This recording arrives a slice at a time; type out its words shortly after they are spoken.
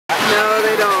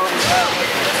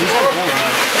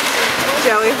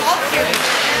Joey.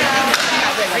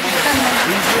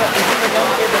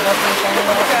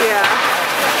 Yeah.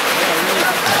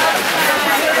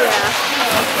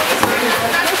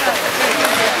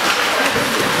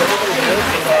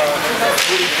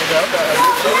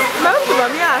 Most of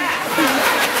them, yeah.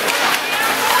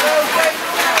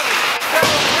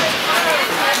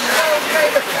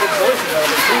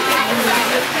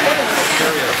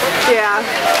 Yeah.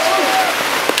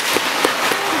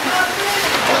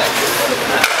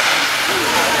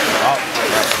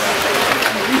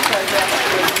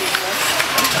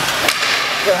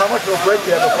 So how much of a break do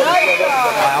you have before the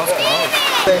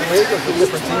same week or for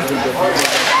different teams?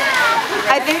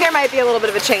 I think there might be a little bit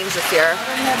of a change this year,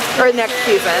 or next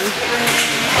season.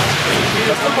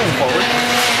 That's still playing forward.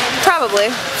 Probably.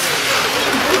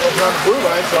 It's on the blue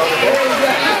line, so I'm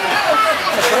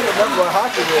trying to remember what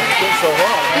hockey was. It's been so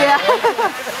long. Yeah.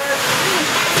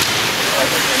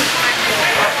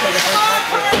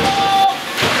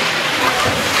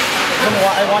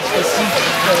 I watched the season.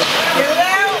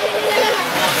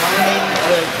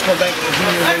 The Quebec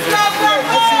junior league. I've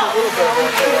seen a little bit of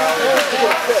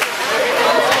it.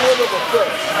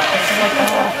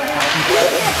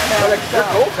 That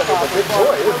goaltender's a big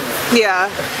boy, isn't he? Yeah.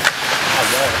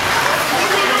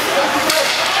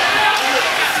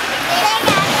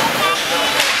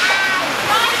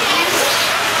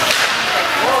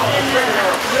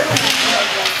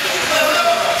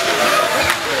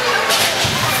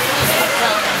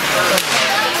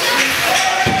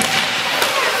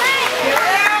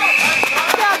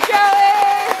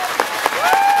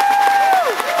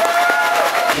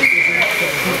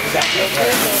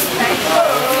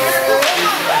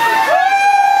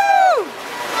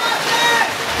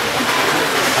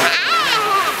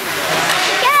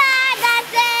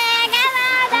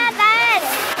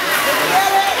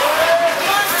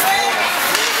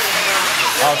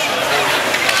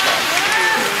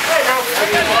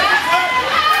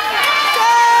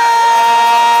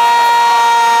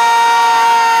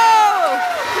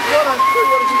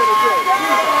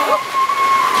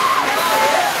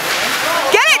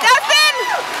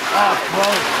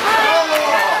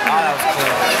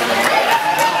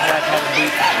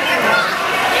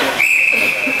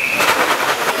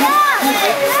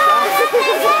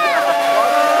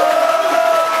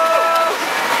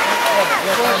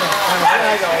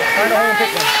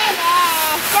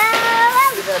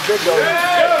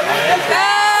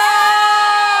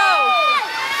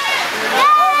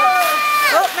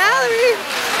 Oh, Mallory!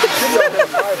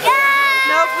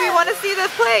 Nope, we want to see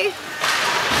this play.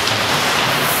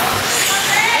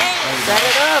 Set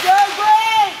it up.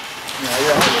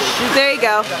 There you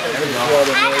go.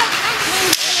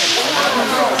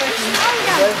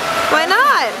 Why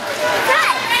not?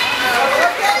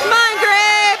 Come on,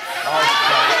 Greg!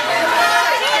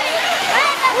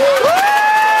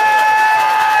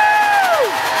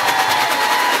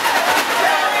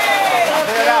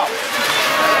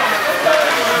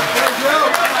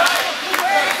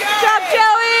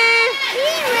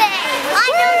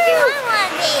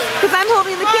 Because I'm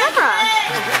holding the camera.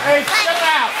 Hey, get it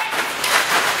out!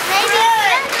 Maybe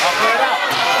I'll put it out.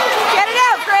 Get it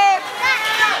out, Grape.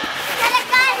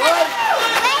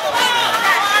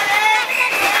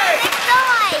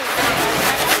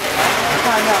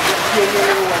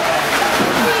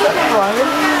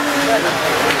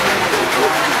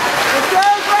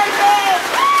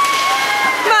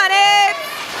 Come on, Abe.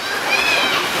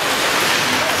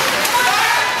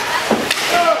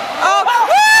 Oh,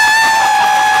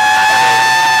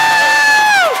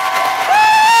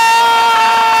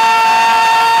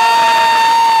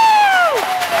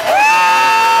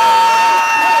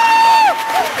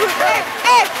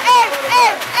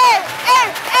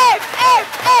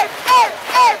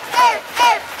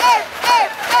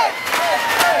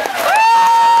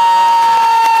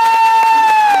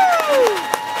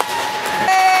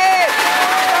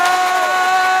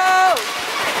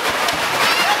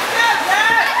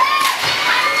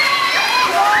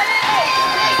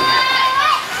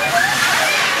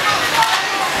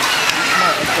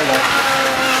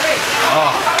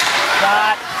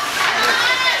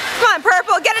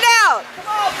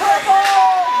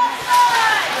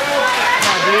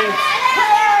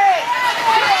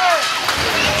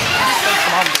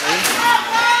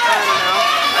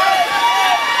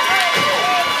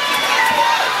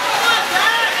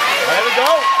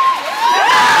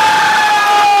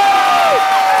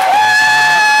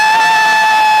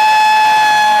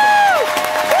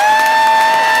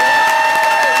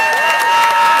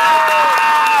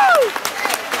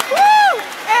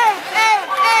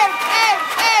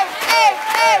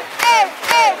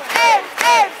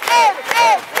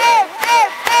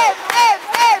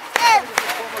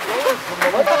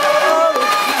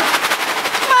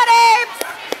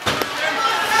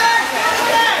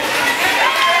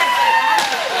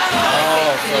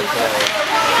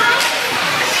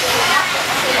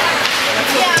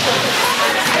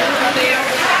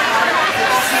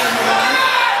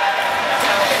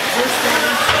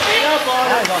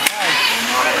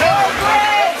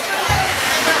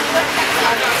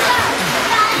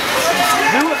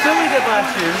 Do what Philly did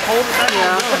last year. Hold it back.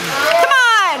 Yeah. Come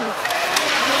on!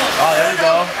 Oh, there we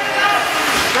go.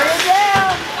 Bring it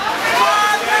down!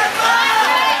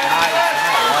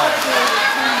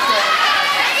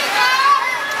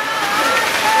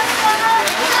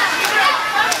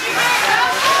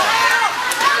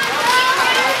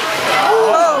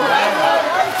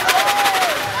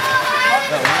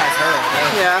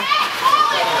 Yeah.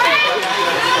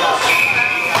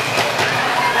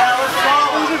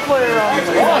 Who's your player on?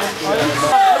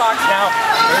 Box now.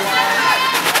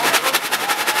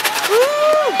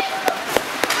 Woo!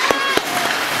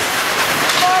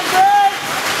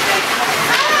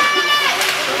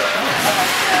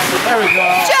 There we go.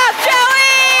 Job,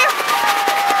 Joey!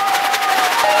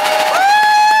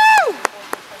 Woo!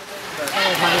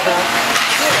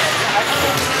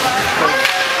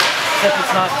 Except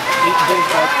it's not big,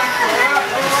 but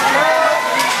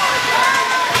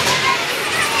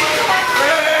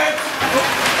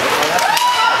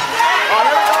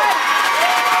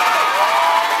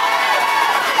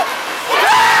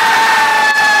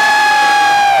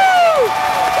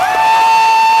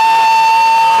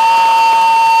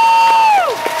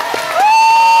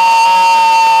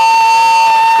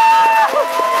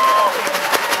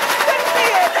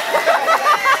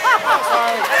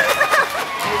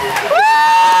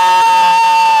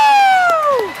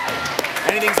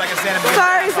Anything's like a centimeter.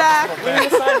 Sorry, Zach.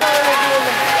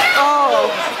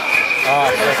 Oh.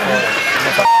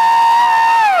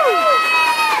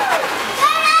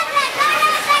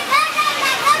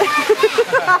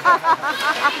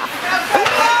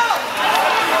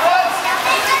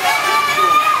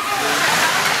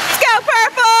 Let's go,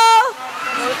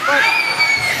 Purple!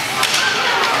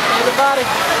 everybody.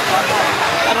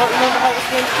 I don't remember how this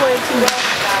game's played too well.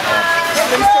 It's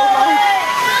been so long.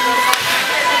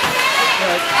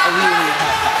 I really need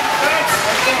help.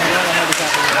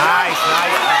 Nice.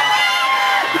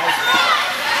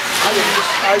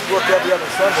 I work every other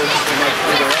Sunday just to make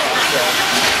sure they're off. So.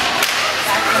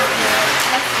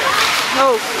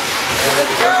 Oh.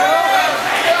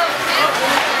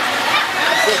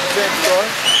 Same story.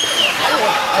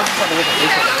 I just want to look at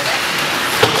Baker.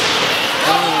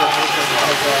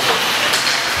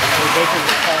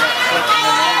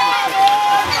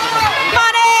 Come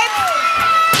on, Abe!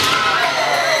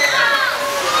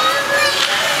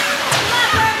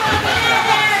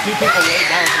 Two people way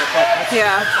down to the puck.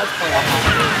 Yeah. That's playing off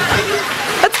hockey.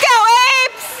 Let's go,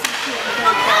 Apes!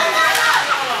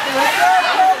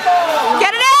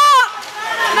 Get it out!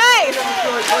 Nice!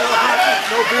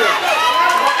 No beer.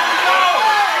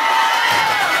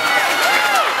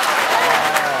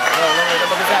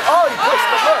 Oh, he pushed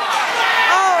the hook.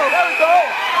 Oh! There we go.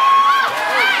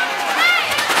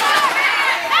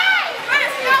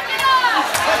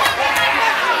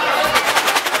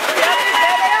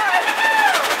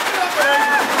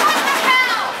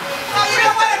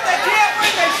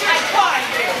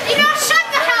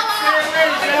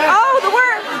 Oh, the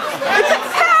worm! It's a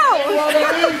cow!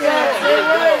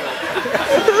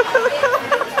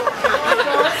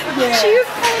 She's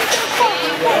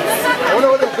I wonder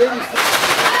what the baby's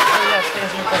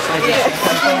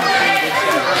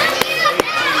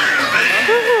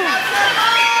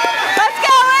Let's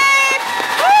go, Abe!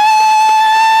 Woo!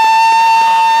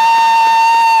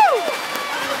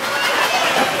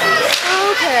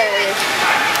 Okay.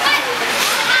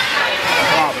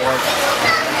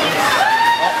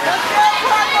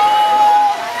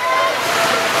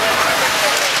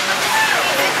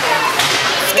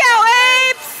 Let's go,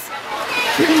 Apes!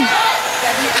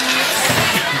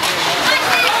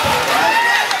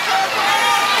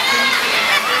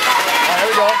 There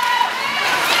we go.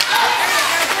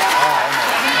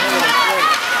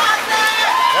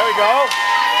 There we go.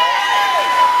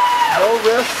 No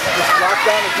risk, just lock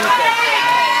down the defense.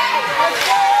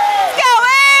 Let's go,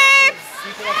 Apes!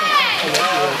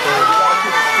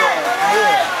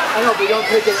 I know, but don't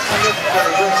take it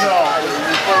unnecessary risk. No. You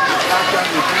lock down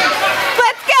your defense.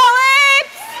 Let's go,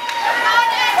 Apes!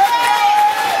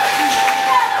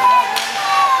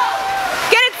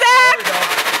 Get it, Zach!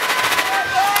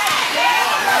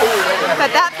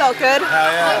 Bet that felt good.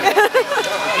 Hell yeah.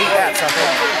 Eat that, sucker.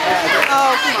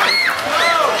 Oh, come on.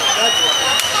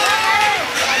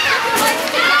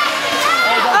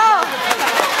 Oh!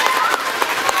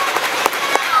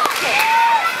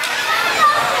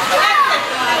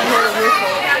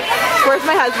 Where's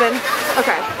my husband?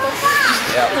 Okay.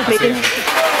 Yeah. Making.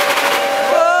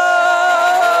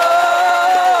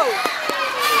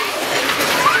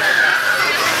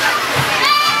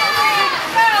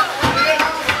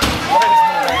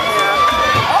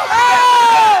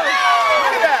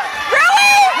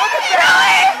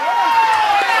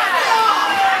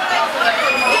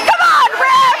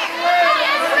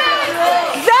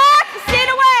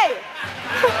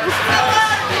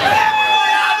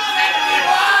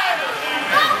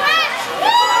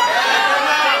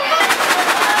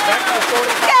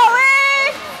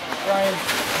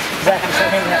 Exactly, start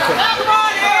handing that quick.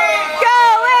 Go,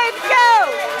 Lips,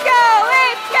 go! Go,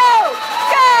 Lips, go!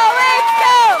 Go, Lips,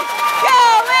 go! Go,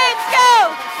 Lips, go!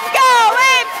 Go,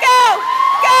 Lips, go!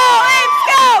 Go, Lips,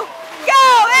 go! Go,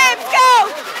 Lips, go!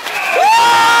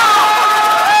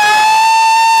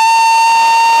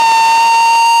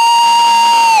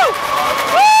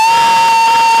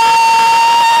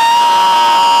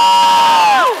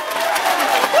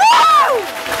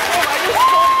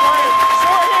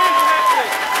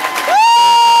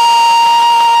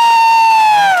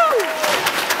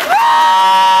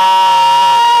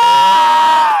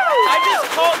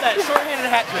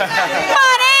 Come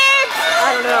on, Apes!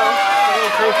 I don't know.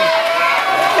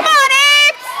 Come on,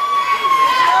 Apes!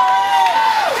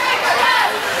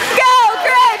 Go,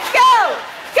 Grapes, go!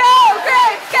 Go,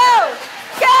 Grapes, go!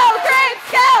 Go, Grapes,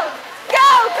 go! Go,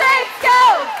 Grapes,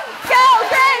 go! Go,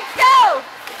 Grapes, go!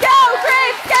 Go,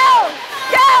 Grapes, go!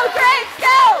 Go, Grapes,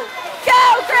 go!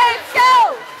 Go, Grapes,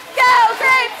 go! Go,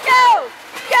 Grapes, go!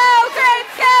 Go,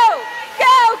 Grapes, go!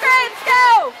 Go, Grapes,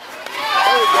 go!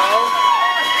 There we go.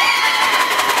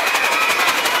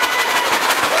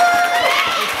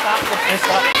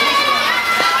 Stop.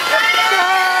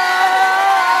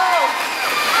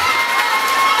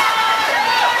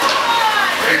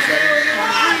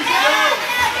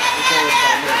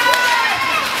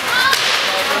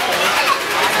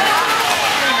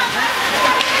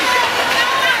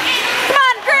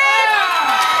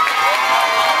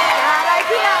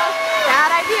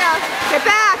 Get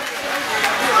back!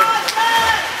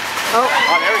 Oh,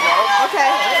 there we go.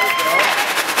 Okay.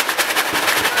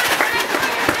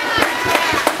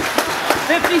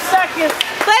 50 seconds!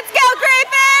 Let's go, Great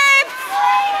Babes!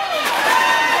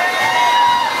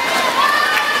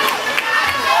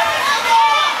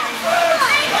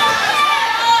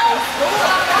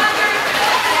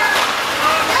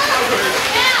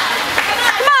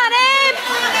 Come on, Abe!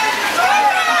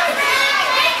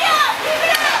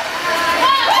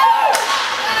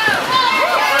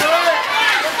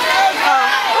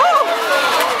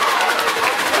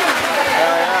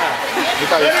 You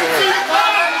thought you were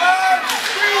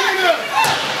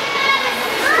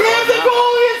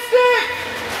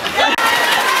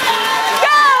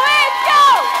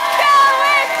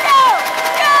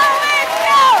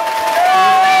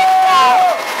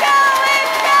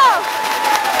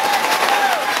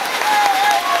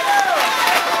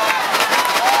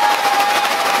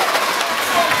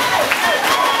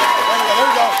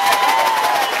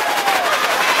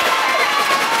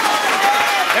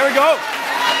There we go!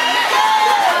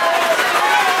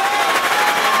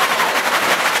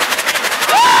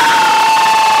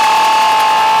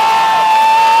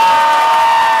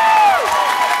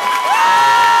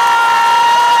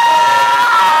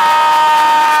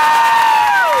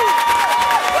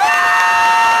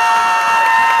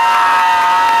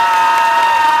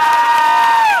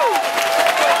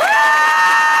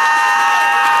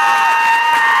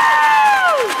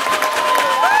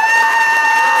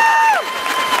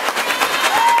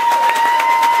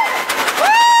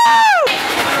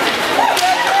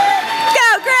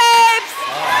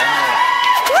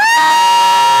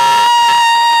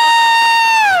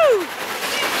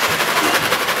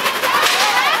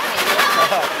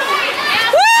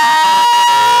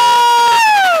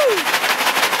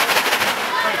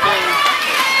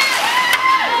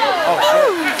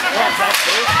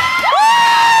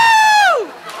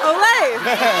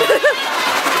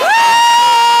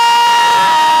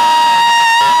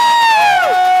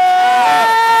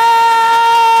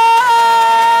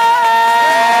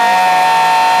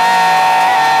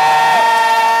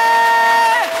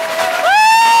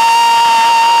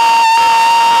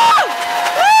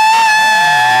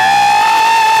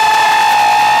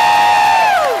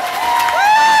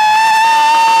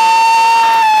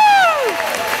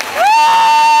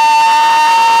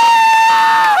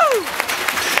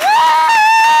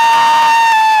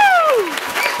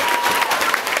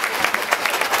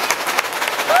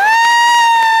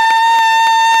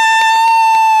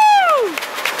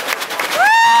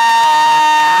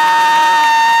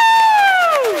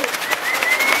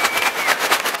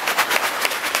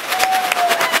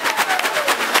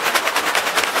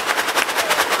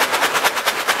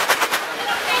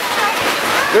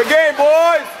 Good game,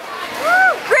 boys!